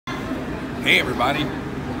Hey everybody,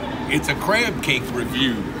 it's a crab cake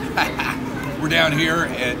review. We're down here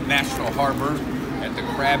at National Harbor at the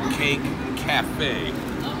Crabcake Cafe.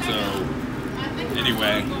 So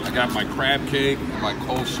anyway, I got my crab cake, my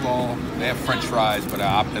coleslaw. They have french fries, but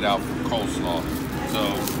I opted out for coleslaw. So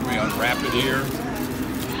let me unwrap it here.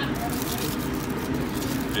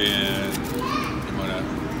 And I'm gonna,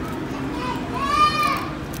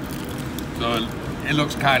 so it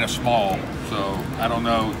looks kind of small. So I don't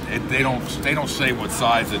know. They don't say what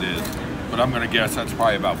size it is, but I'm gonna guess that's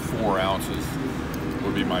probably about 4 ounces.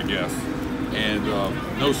 Would be my guess. And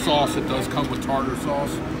no sauce. It does come with tartar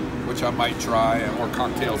sauce, which I might try, or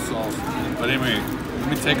cocktail sauce. But anyway, let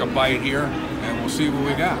me take a bite here, and we'll see what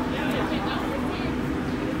we got.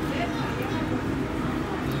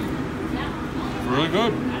 Really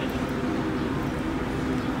good.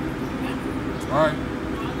 All right.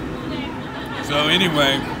 So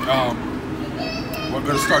anyway. We're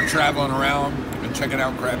going to start traveling around and checking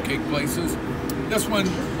out crab cake places. This one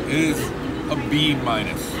is a B-.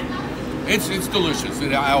 It's delicious.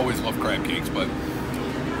 I always love crab cakes, but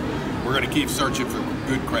we're going to keep searching for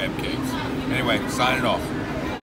good crab cakes. Anyway, signing off.